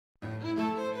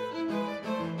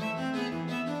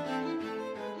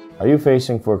Are you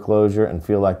facing foreclosure and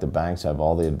feel like the banks have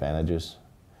all the advantages?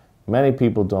 Many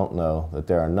people don't know that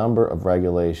there are a number of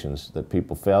regulations that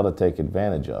people fail to take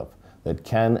advantage of that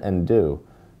can and do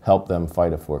help them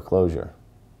fight a foreclosure.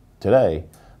 Today,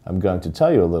 I'm going to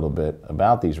tell you a little bit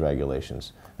about these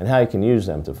regulations and how you can use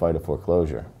them to fight a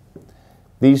foreclosure.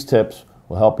 These tips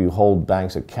will help you hold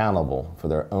banks accountable for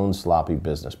their own sloppy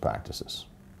business practices.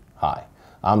 Hi,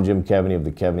 I'm Jim Keaveney of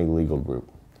the Keaveney Legal Group.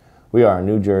 We are a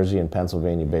New Jersey and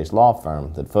Pennsylvania-based law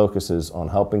firm that focuses on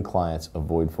helping clients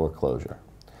avoid foreclosure.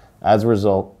 As a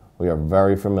result, we are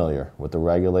very familiar with the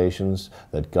regulations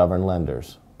that govern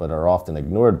lenders, but are often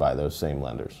ignored by those same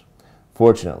lenders.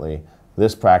 Fortunately,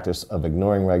 this practice of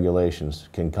ignoring regulations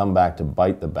can come back to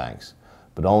bite the banks,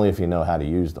 but only if you know how to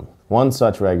use them. One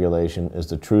such regulation is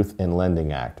the Truth in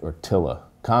Lending Act, or TILA.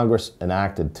 Congress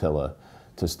enacted TILA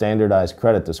to standardize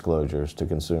credit disclosures to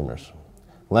consumers.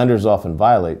 Lenders often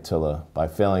violate TILA by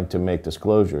failing to make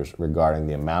disclosures regarding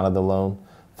the amount of the loan,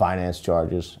 finance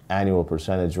charges, annual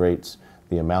percentage rates,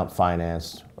 the amount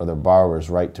financed, or the borrower's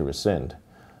right to rescind.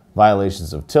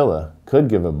 Violations of TILA could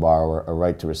give a borrower a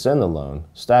right to rescind the loan,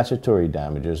 statutory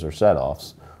damages or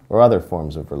set-offs, or other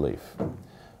forms of relief.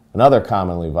 Another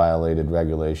commonly violated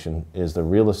regulation is the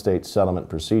Real Estate Settlement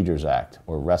Procedures Act,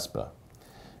 or RESPA.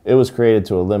 It was created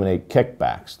to eliminate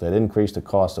kickbacks that increase the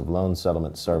cost of loan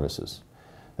settlement services.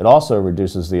 It also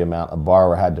reduces the amount a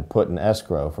borrower had to put in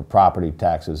escrow for property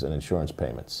taxes and insurance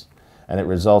payments, and it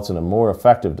results in a more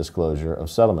effective disclosure of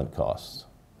settlement costs.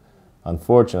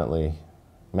 Unfortunately,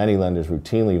 many lenders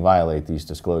routinely violate these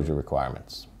disclosure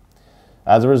requirements.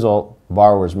 As a result,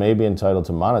 borrowers may be entitled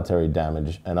to monetary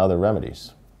damage and other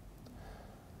remedies.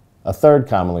 A third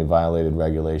commonly violated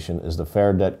regulation is the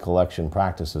Fair Debt Collection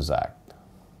Practices Act.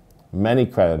 Many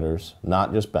creditors,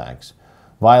 not just banks,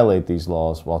 violate these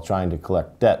laws while trying to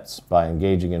collect debts by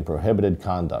engaging in prohibited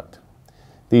conduct.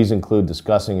 These include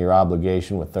discussing your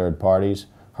obligation with third parties,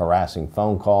 harassing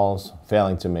phone calls,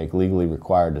 failing to make legally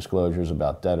required disclosures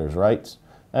about debtors' rights,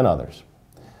 and others.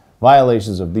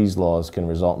 Violations of these laws can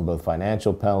result in both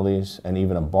financial penalties and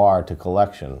even a bar to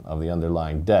collection of the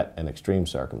underlying debt in extreme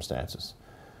circumstances.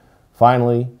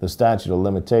 Finally, the statute of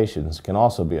limitations can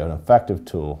also be an effective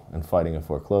tool in fighting a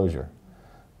foreclosure.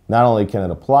 Not only can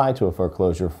it apply to a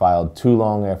foreclosure filed too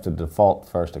long after default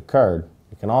first occurred,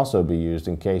 it can also be used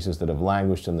in cases that have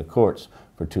languished in the courts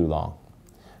for too long.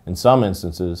 In some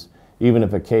instances, even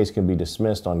if a case can be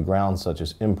dismissed on grounds such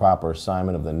as improper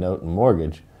assignment of the note and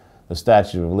mortgage, the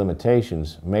statute of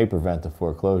limitations may prevent the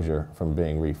foreclosure from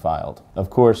being refiled. Of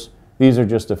course, these are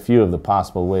just a few of the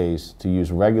possible ways to use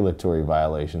regulatory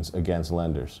violations against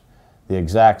lenders. The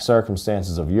exact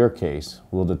circumstances of your case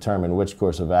will determine which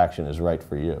course of action is right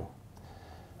for you.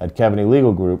 At Keaveney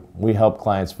Legal Group, we help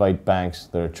clients fight banks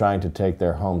that are trying to take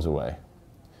their homes away.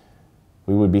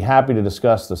 We would be happy to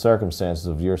discuss the circumstances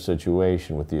of your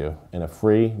situation with you in a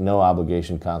free,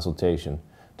 no-obligation consultation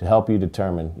to help you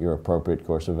determine your appropriate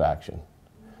course of action.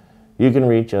 You can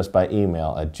reach us by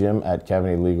email at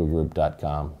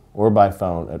jim@keaveneylegalgroup.com or by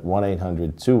phone at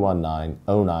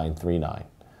 1-800-219-0939.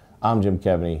 I'm Jim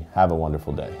Keaveney. Have a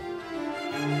wonderful day.